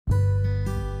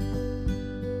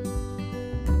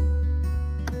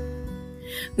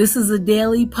This is a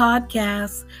daily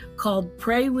podcast called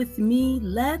Pray With Me.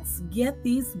 Let's get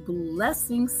these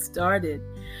blessings started.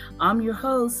 I'm your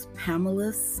host,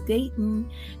 Pamela Staten,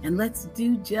 and let's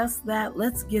do just that.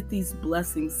 Let's get these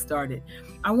blessings started.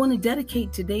 I want to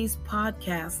dedicate today's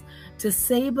podcast to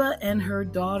Saba and her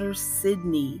daughter,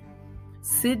 Sydney.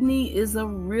 Sydney is a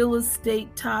real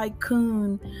estate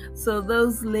tycoon, so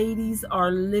those ladies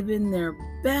are living their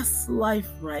best life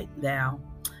right now.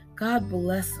 God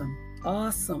bless them.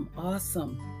 Awesome.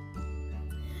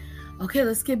 Okay,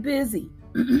 let's get busy.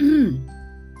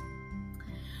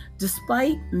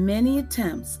 Despite many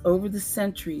attempts over the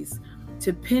centuries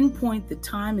to pinpoint the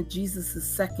time of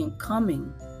Jesus' second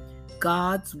coming,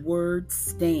 God's word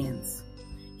stands.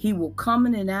 He will come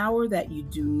in an hour that you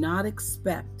do not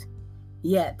expect.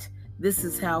 Yet, this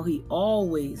is how he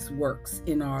always works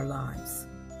in our lives.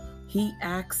 He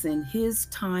acts in his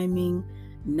timing,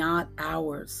 not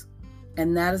ours.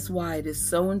 And that is why it is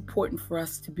so important for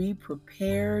us to be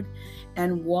prepared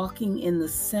and walking in the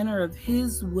center of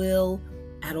his will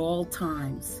at all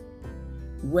times.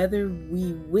 Whether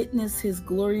we witness his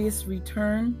glorious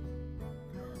return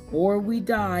or we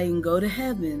die and go to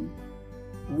heaven,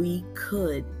 we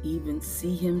could even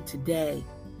see him today.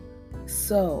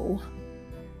 So,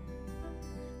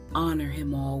 honor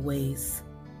him always,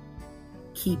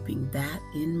 keeping that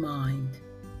in mind.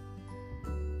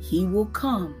 He will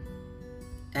come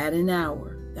at an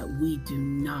hour that we do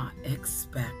not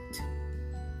expect.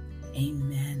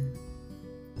 Amen.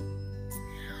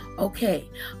 Okay,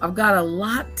 I've got a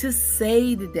lot to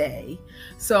say today,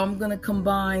 so I'm going to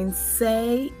combine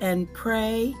say and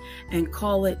pray and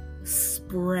call it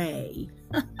spray.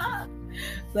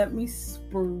 Let me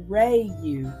spray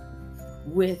you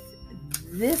with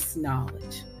this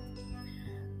knowledge.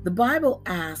 The Bible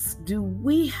asks, do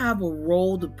we have a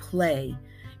role to play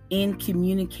in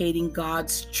communicating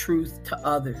God's truth to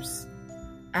others?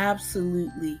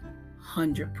 Absolutely,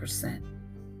 100%.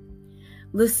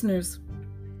 Listeners,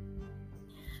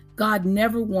 God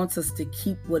never wants us to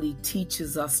keep what he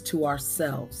teaches us to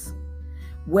ourselves,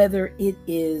 whether it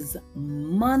is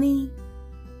money,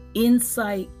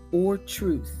 insight, or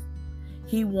truth.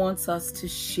 He wants us to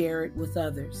share it with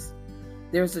others.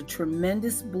 There's a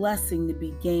tremendous blessing to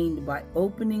be gained by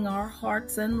opening our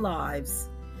hearts and lives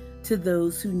to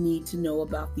those who need to know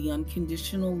about the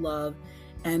unconditional love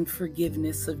and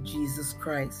forgiveness of Jesus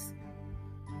Christ.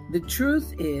 The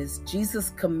truth is, Jesus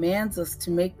commands us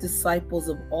to make disciples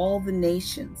of all the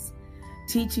nations,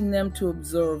 teaching them to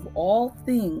observe all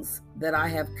things that I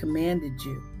have commanded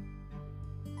you.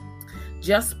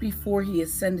 Just before he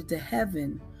ascended to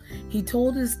heaven, he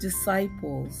told his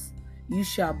disciples, "You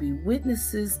shall be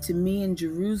witnesses to me in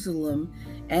Jerusalem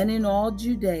and in all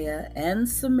Judea and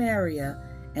Samaria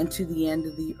and to the end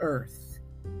of the earth."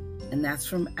 And that's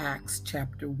from Acts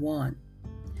chapter 1.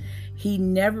 He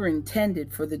never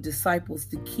intended for the disciples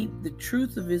to keep the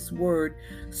truth of his word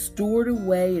stored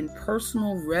away in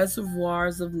personal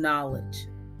reservoirs of knowledge.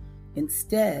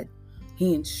 Instead,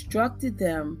 he instructed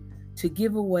them to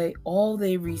give away all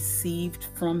they received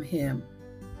from him,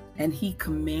 and he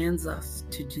commands us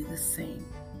to do the same.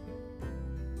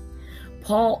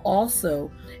 Paul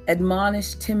also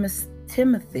admonished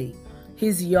Timothy,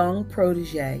 his young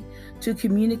protege, to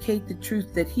communicate the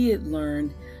truth that he had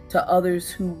learned to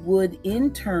others who would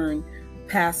in turn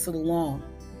pass it along.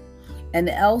 And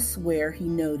elsewhere he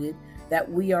noted that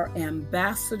we are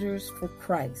ambassadors for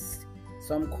Christ.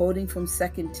 So I'm quoting from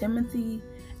 2 Timothy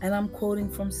and I'm quoting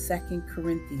from 2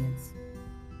 Corinthians.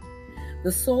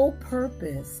 The sole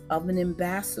purpose of an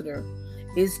ambassador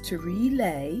is to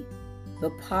relay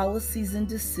the policies and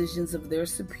decisions of their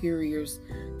superiors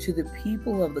to the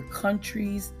people of the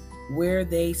countries where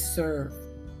they serve.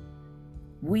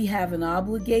 We have an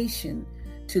obligation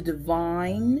to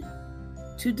declare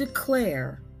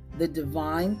the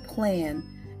divine plan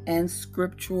and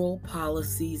scriptural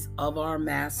policies of our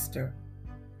Master.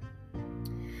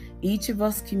 Each of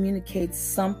us communicates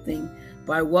something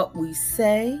by what we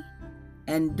say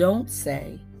and don't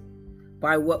say,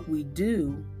 by what we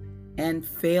do and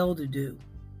fail to do.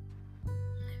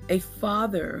 A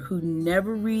father who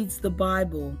never reads the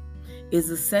Bible is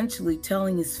essentially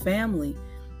telling his family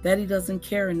that he doesn't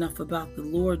care enough about the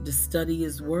Lord to study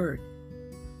his word.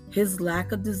 His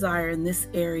lack of desire in this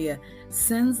area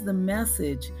sends the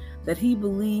message that he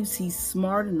believes he's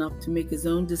smart enough to make his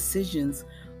own decisions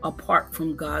apart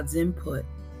from God's input.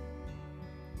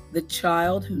 The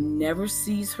child who never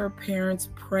sees her parents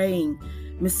praying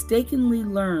mistakenly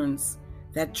learns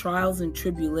that trials and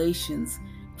tribulations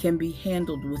can be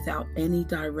handled without any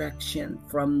direction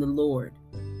from the Lord.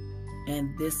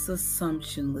 And this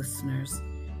assumption, listeners,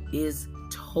 is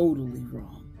totally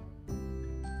wrong.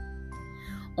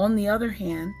 On the other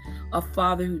hand, a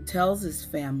father who tells his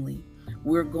family,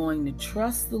 we're going to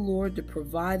trust the Lord to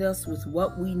provide us with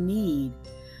what we need,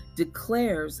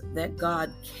 declares that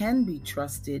God can be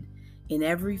trusted in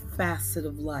every facet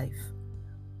of life.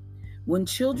 When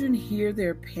children hear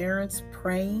their parents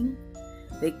praying,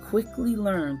 they quickly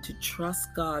learn to trust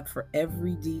God for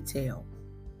every detail.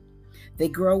 They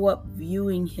grow up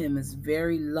viewing Him as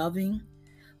very loving,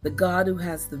 the God who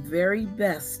has the very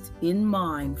best in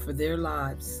mind for their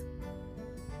lives.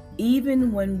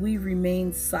 Even when we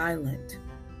remain silent,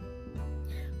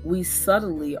 we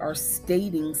subtly are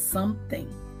stating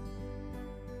something.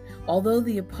 Although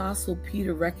the Apostle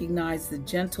Peter recognized the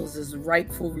Gentiles as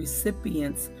rightful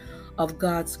recipients of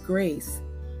God's grace,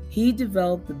 he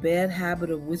developed the bad habit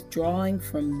of withdrawing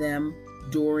from them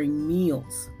during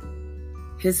meals.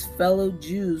 His fellow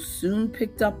Jews soon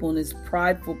picked up on his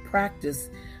prideful practice,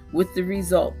 with the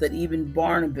result that even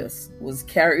Barnabas was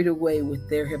carried away with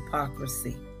their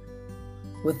hypocrisy.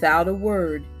 Without a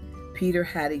word, Peter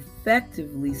had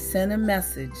effectively sent a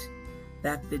message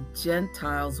that the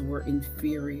Gentiles were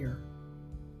inferior.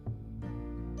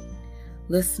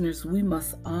 Listeners, we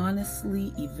must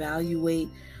honestly evaluate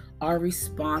our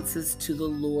responses to the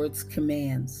Lord's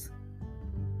commands.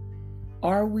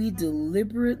 Are we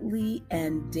deliberately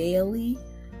and daily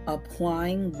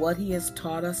applying what He has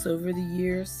taught us over the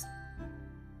years?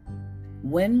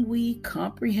 When we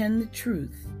comprehend the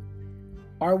truth,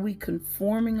 are we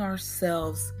conforming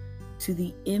ourselves to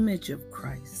the image of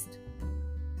Christ?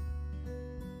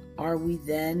 Are we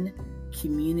then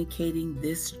communicating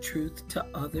this truth to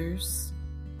others?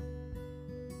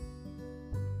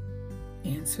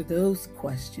 Answer those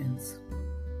questions.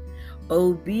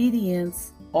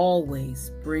 Obedience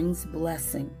always brings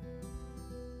blessing,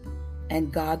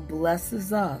 and God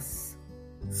blesses us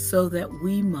so that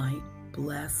we might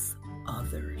bless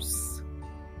others.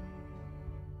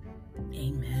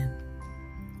 Amen.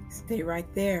 Stay right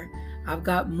there. I've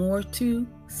got more to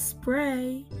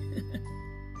spray.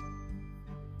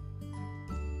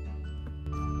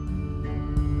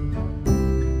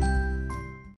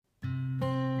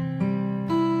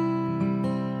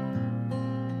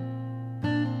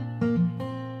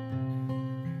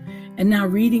 And now,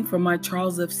 reading from my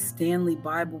Charles F. Stanley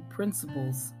Bible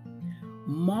Principles,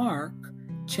 Mark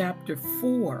chapter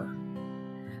 4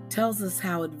 tells us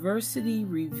how adversity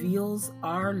reveals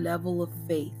our level of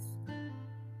faith.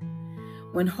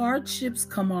 When hardships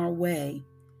come our way,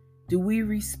 do we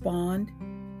respond,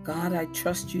 God, I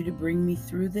trust you to bring me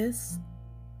through this?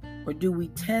 Or do we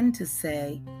tend to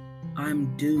say,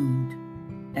 I'm doomed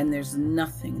and there's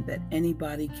nothing that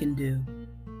anybody can do?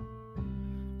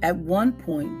 At one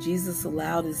point, Jesus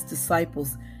allowed his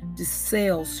disciples to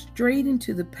sail straight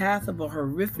into the path of a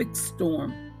horrific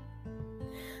storm.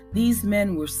 These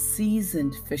men were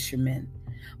seasoned fishermen,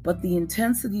 but the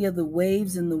intensity of the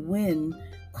waves and the wind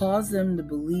caused them to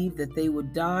believe that they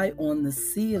would die on the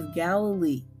Sea of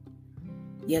Galilee.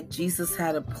 Yet Jesus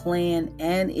had a plan,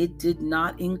 and it did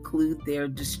not include their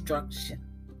destruction.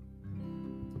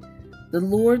 The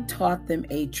Lord taught them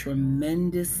a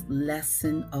tremendous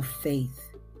lesson of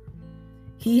faith.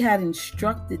 He had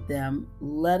instructed them,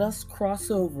 let us cross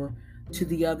over to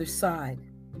the other side.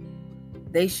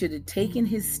 They should have taken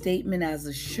his statement as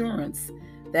assurance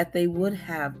that they would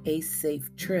have a safe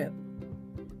trip.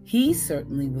 He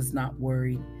certainly was not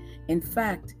worried. In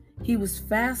fact, he was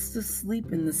fast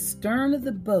asleep in the stern of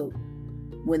the boat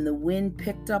when the wind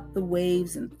picked up the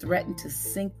waves and threatened to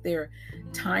sink their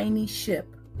tiny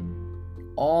ship.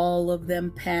 All of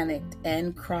them panicked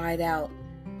and cried out,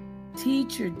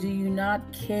 Teacher, do you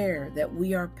not care that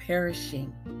we are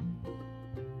perishing?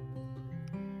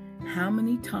 How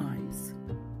many times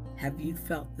have you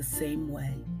felt the same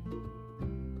way?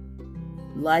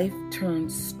 Life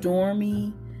turns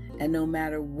stormy, and no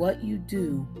matter what you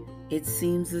do, it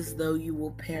seems as though you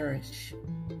will perish.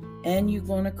 And you're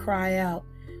going to cry out,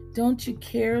 don't you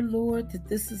care, Lord, that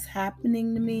this is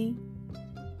happening to me?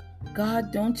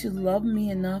 God, don't you love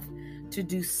me enough to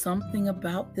do something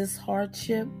about this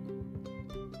hardship?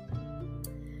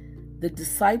 The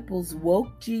disciples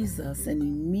woke Jesus, and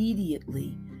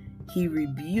immediately he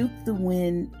rebuked the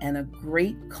wind, and a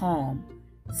great calm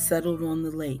settled on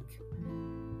the lake.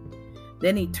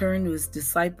 Then he turned to his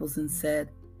disciples and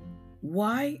said,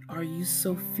 Why are you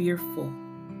so fearful?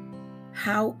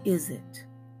 How is it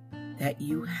that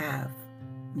you have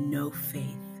no faith?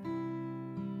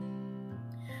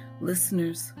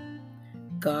 Listeners,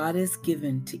 God has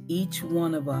given to each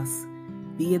one of us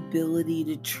the ability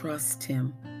to trust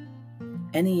him.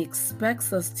 And he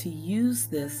expects us to use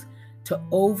this to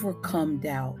overcome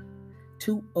doubt,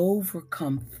 to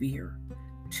overcome fear,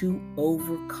 to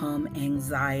overcome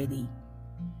anxiety.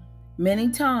 Many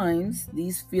times,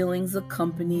 these feelings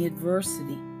accompany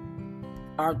adversity.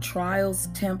 Our trials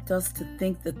tempt us to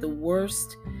think that the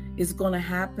worst is going to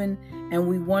happen, and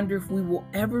we wonder if we will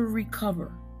ever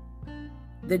recover.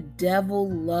 The devil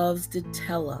loves to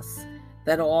tell us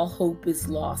that all hope is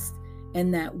lost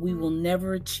and that we will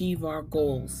never achieve our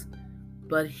goals,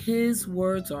 but his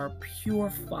words are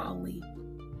pure folly.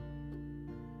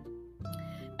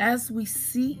 As we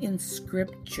see in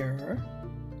Scripture,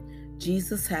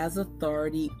 Jesus has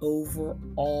authority over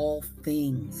all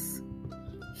things.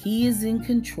 He is in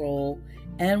control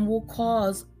and will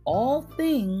cause all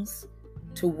things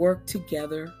to work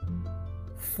together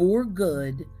for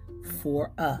good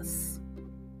for us.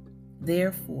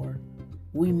 Therefore,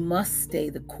 we must stay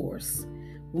the course.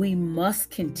 We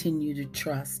must continue to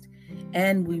trust,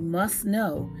 and we must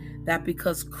know that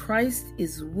because Christ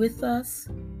is with us,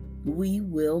 we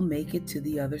will make it to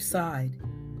the other side.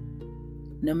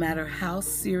 No matter how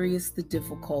serious the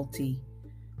difficulty,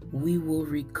 we will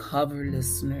recover,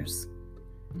 listeners,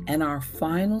 and our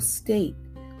final state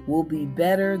will be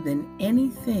better than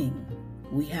anything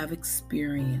we have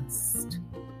experienced.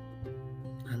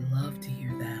 I love to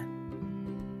hear that.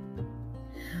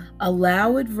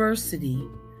 Allow adversity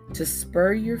to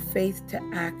spur your faith to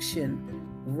action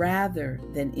rather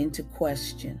than into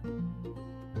question.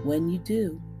 When you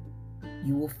do,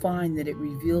 you will find that it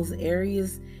reveals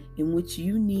areas in which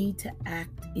you need to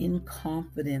act in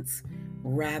confidence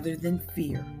rather than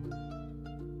fear.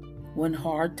 When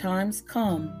hard times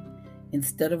come,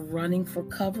 instead of running for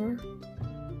cover,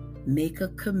 make a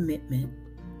commitment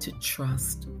to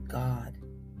trust God.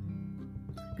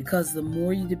 Because the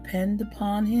more you depend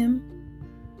upon Him,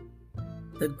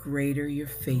 the greater your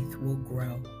faith will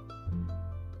grow.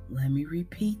 Let me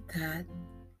repeat that.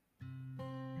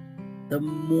 The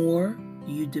more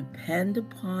you depend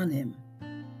upon Him,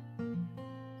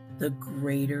 the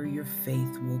greater your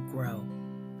faith will grow.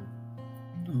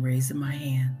 I'm raising my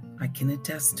hand. I can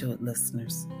attest to it,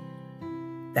 listeners.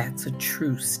 That's a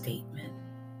true statement.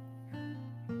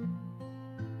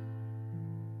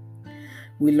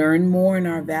 We learn more in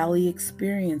our valley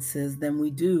experiences than we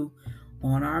do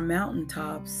on our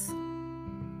mountaintops.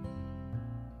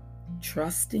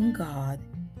 Trusting God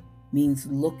means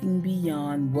looking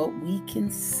beyond what we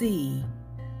can see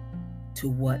to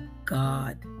what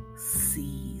God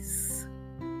sees.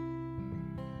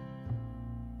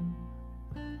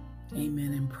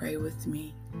 Amen. And pray with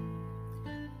me.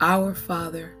 Our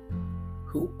Father,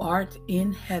 who art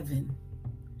in heaven,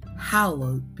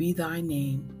 hallowed be thy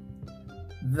name.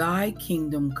 Thy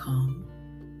kingdom come,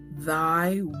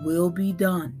 thy will be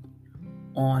done,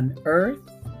 on earth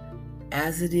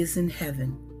as it is in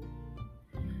heaven.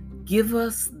 Give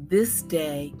us this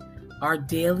day our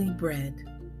daily bread,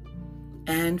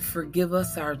 and forgive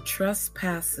us our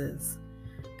trespasses,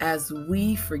 as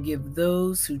we forgive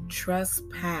those who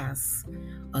trespass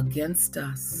against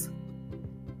us.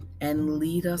 And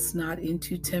lead us not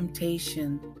into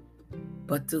temptation,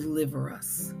 but deliver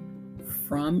us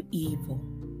from evil.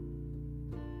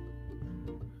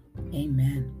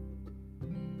 Amen.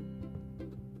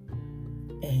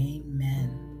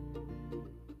 Amen.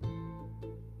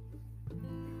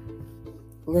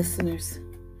 Listeners,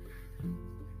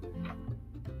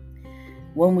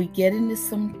 when we get into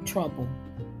some trouble,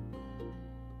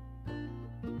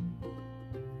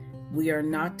 we are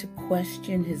not to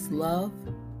question His love.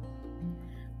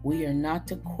 We are not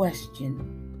to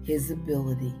question His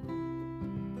ability.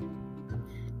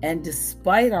 And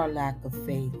despite our lack of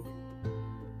faith,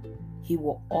 He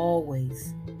will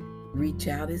always reach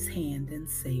out His hand and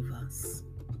save us.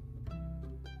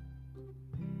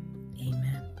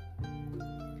 Amen.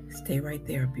 Stay right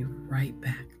there. I'll be right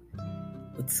back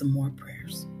with some more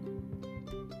prayers.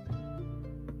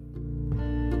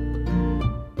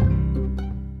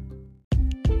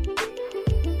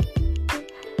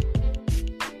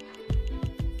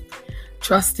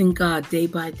 Trusting God day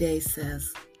by day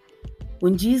says,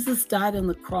 when Jesus died on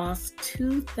the cross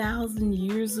 2,000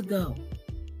 years ago,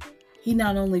 He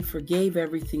not only forgave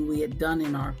everything we had done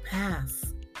in our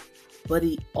past, but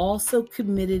He also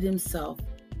committed Himself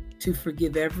to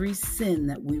forgive every sin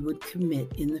that we would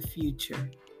commit in the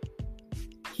future.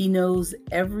 He knows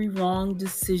every wrong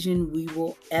decision we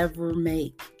will ever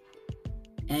make,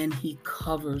 and He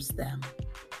covers them.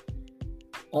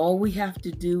 All we have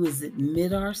to do is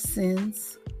admit our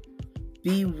sins,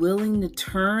 be willing to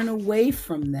turn away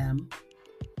from them,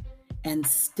 and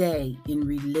stay in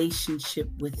relationship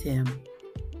with Him.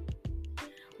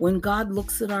 When God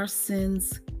looks at our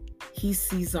sins, He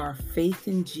sees our faith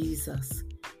in Jesus,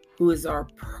 who is our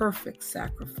perfect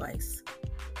sacrifice,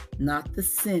 not the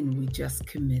sin we just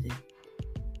committed.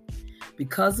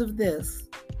 Because of this,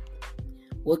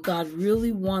 what God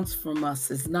really wants from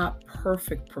us is not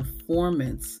perfect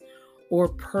performance or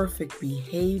perfect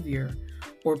behavior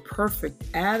or perfect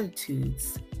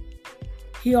attitudes.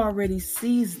 He already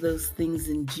sees those things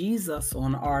in Jesus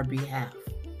on our behalf.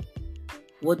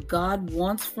 What God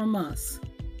wants from us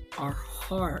are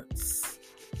hearts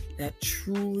that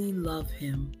truly love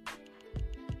Him.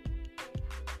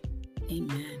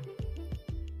 Amen.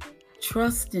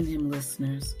 Trust in Him,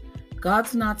 listeners.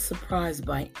 God's not surprised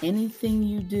by anything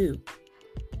you do.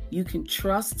 You can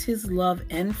trust His love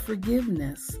and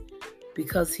forgiveness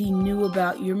because He knew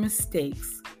about your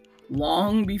mistakes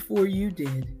long before you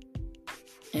did,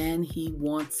 and He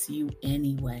wants you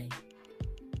anyway.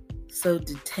 So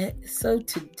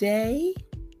today,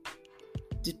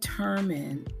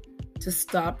 determine to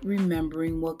stop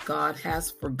remembering what God has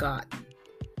forgotten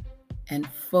and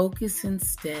focus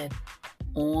instead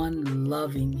on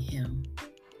loving Him.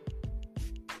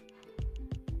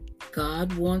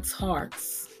 God wants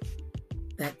hearts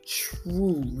that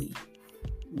truly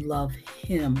love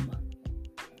Him.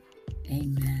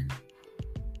 Amen.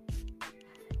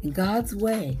 In God's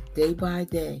way, day by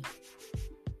day,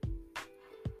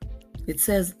 it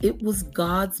says it was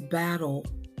God's battle.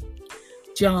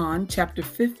 John chapter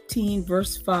 15,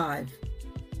 verse 5.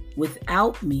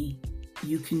 Without me,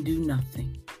 you can do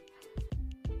nothing.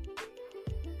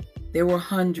 There were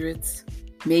hundreds,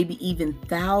 maybe even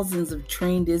thousands of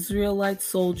trained Israelite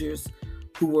soldiers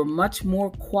who were much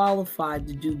more qualified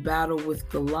to do battle with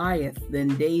Goliath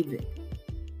than David.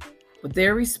 But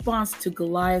their response to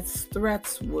Goliath's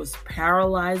threats was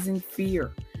paralyzing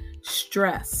fear,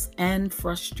 stress, and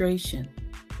frustration.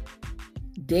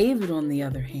 David, on the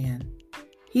other hand,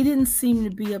 he didn't seem to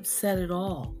be upset at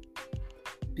all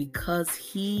because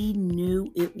he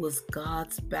knew it was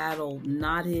God's battle,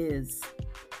 not his.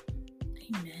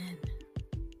 Amen.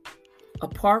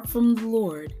 Apart from the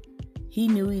Lord, he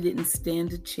knew he didn't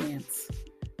stand a chance.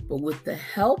 But with the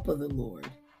help of the Lord,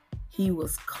 he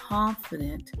was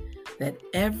confident that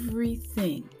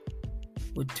everything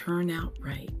would turn out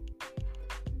right.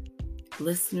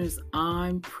 Listeners,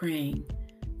 I'm praying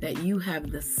that you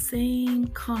have the same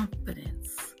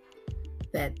confidence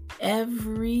that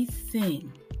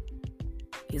everything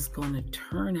is going to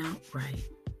turn out right.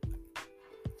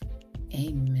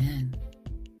 Amen.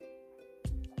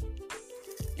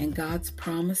 And God's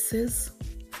promises,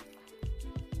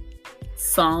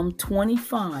 Psalm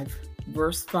 25,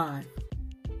 verse 5.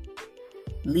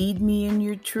 Lead me in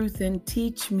your truth and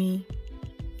teach me,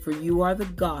 for you are the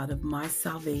God of my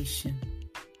salvation.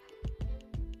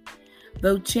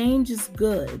 Though change is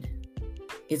good,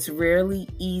 it's rarely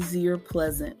easy or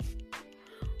pleasant.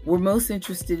 We're most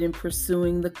interested in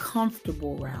pursuing the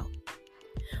comfortable route.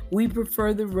 We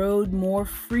prefer the road more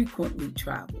frequently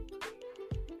traveled.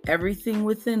 Everything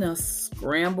within us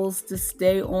scrambles to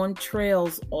stay on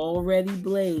trails already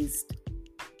blazed.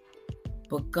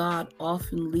 But God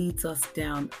often leads us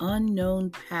down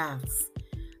unknown paths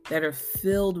that are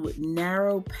filled with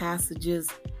narrow passages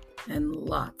and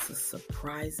lots of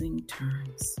surprising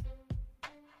turns.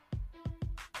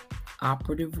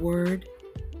 Operative word,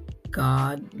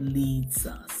 God leads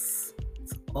us.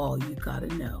 That's all you got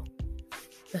to know.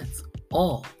 That's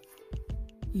all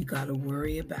you got to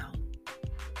worry about.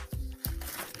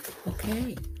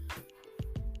 Okay.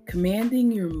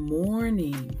 Commanding your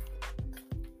morning.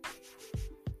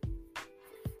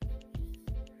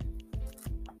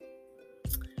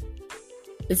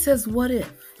 It says, what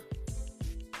if?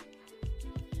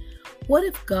 What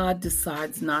if God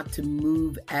decides not to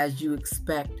move as you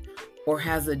expect or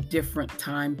has a different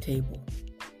timetable?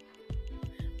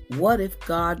 What if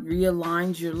God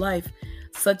realigns your life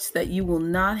such that you will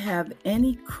not have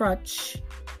any crutch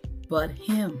but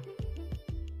Him?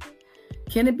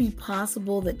 Can it be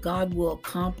possible that God will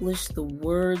accomplish the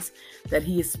words that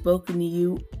He has spoken to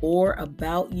you or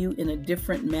about you in a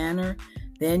different manner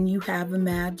than you have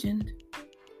imagined?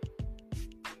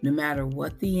 No matter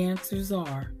what the answers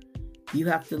are, you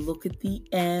have to look at the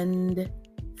end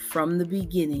from the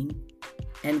beginning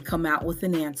and come out with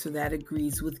an answer that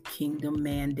agrees with kingdom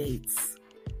mandates.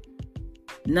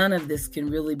 None of this can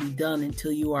really be done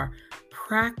until you are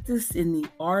practiced in the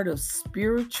art of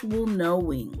spiritual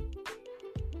knowing,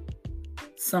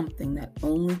 something that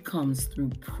only comes through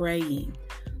praying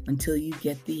until you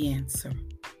get the answer.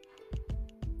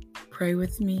 Pray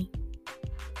with me.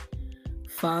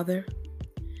 Father,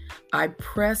 I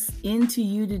press into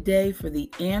you today for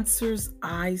the answers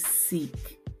I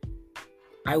seek.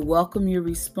 I welcome your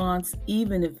response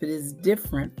even if it is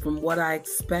different from what I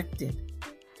expected.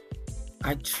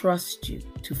 I trust you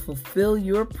to fulfill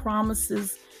your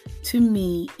promises to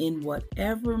me in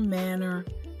whatever manner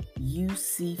you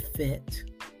see fit.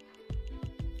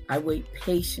 I wait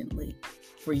patiently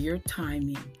for your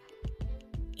timing.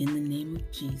 In the name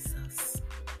of Jesus.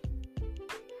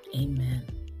 Amen.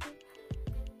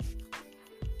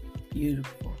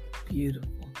 Beautiful,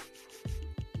 beautiful.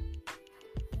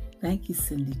 Thank you,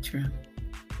 Cindy Trim.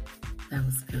 That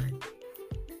was good.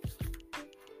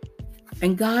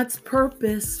 And God's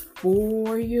purpose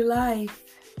for your life.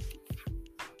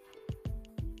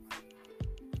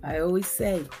 I always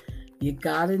say, you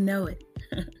gotta know it.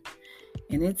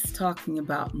 And it's talking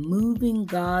about moving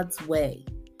God's way.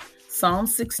 Psalm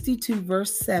 62,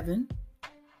 verse 7.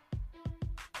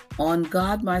 On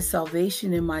God my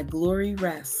salvation and my glory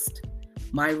rest.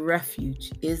 My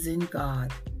refuge is in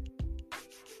God.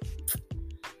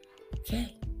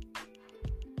 Okay.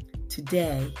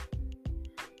 Today,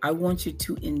 I want you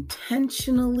to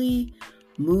intentionally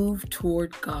move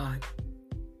toward God.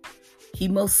 He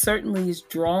most certainly is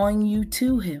drawing you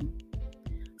to Him.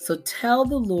 So tell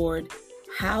the Lord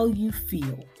how you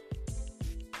feel,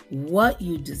 what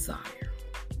you desire,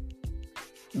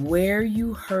 where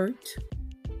you hurt,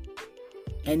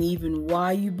 and even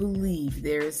why you believe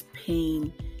there is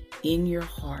pain in your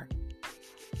heart,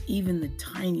 even the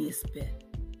tiniest bit.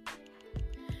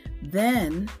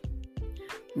 Then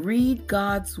read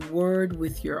God's word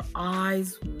with your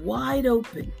eyes wide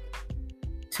open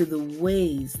to the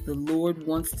ways the Lord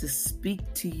wants to speak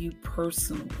to you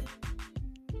personally.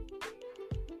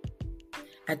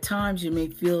 At times you may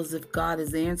feel as if God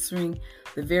is answering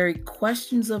the very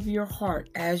questions of your heart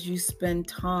as you spend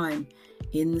time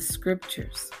in the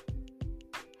scriptures.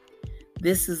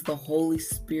 This is the Holy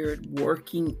Spirit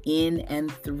working in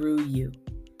and through you.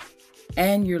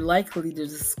 And you're likely to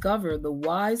discover the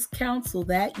wise counsel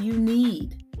that you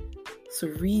need. So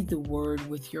read the word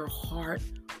with your heart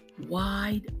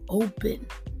wide open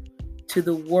to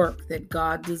the work that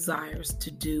God desires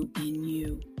to do in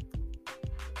you.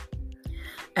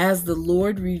 As the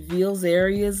Lord reveals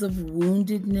areas of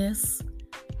woundedness,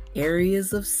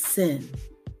 areas of sin,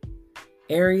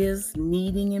 areas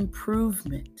needing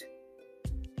improvement,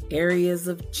 areas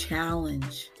of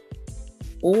challenge,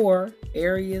 or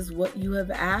areas what you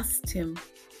have asked Him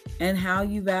and how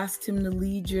you've asked Him to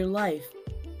lead your life,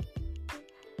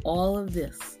 all of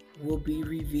this will be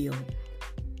revealed.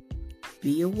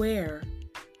 Be aware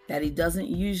that He doesn't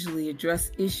usually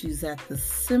address issues at the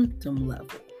symptom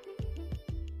level.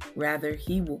 Rather,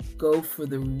 He will go for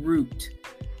the root,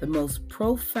 the most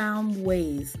profound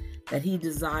ways that He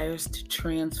desires to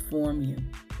transform you.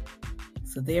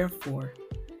 So therefore,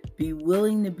 be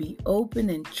willing to be open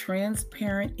and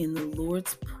transparent in the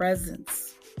Lord's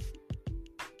presence.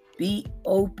 Be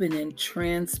open and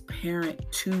transparent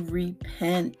to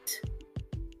repent.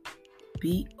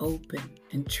 Be open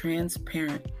and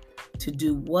transparent to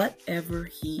do whatever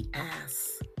He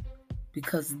asks,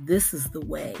 because this is the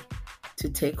way to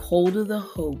take hold of the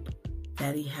hope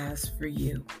that He has for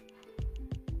you.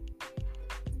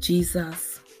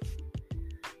 Jesus,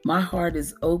 my heart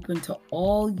is open to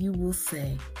all you will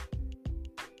say.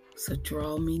 So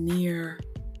draw me near.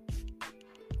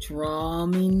 Draw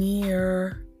me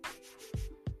near.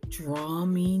 Draw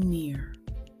me near.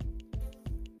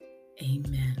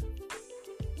 Amen.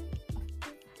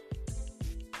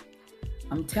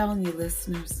 I'm telling you,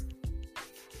 listeners,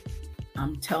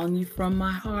 I'm telling you from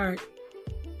my heart,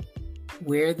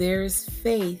 where there is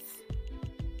faith,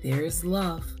 there is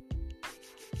love.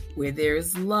 Where there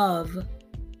is love,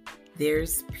 there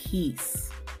is peace.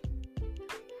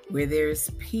 Where there is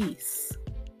peace,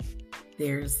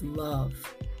 there is love.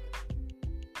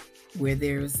 Where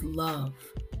there is love.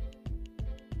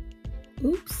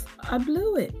 Oops, I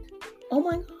blew it. Oh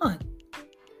my God.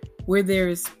 Where there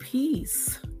is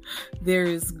peace, there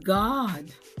is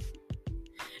God.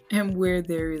 And where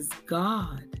there is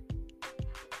God,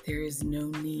 there is no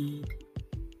need.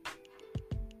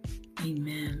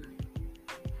 Amen.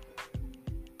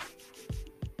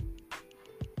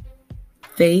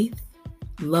 Faith,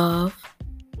 love,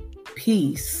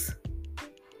 peace,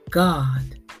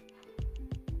 God,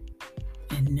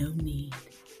 and no need.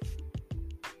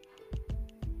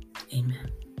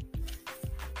 Amen.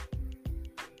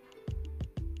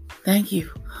 Thank you.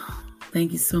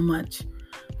 Thank you so much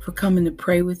for coming to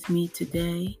pray with me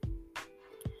today.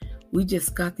 We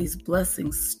just got these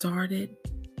blessings started.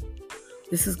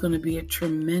 This is going to be a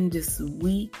tremendous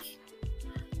week.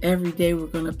 Every day we're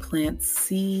going to plant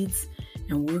seeds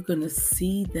and we're going to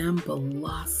see them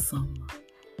blossom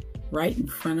right in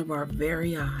front of our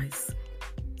very eyes.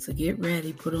 So get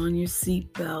ready, put on your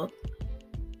seatbelt.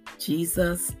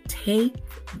 Jesus, take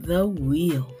the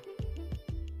wheel.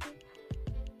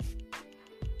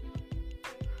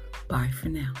 Bye for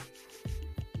now.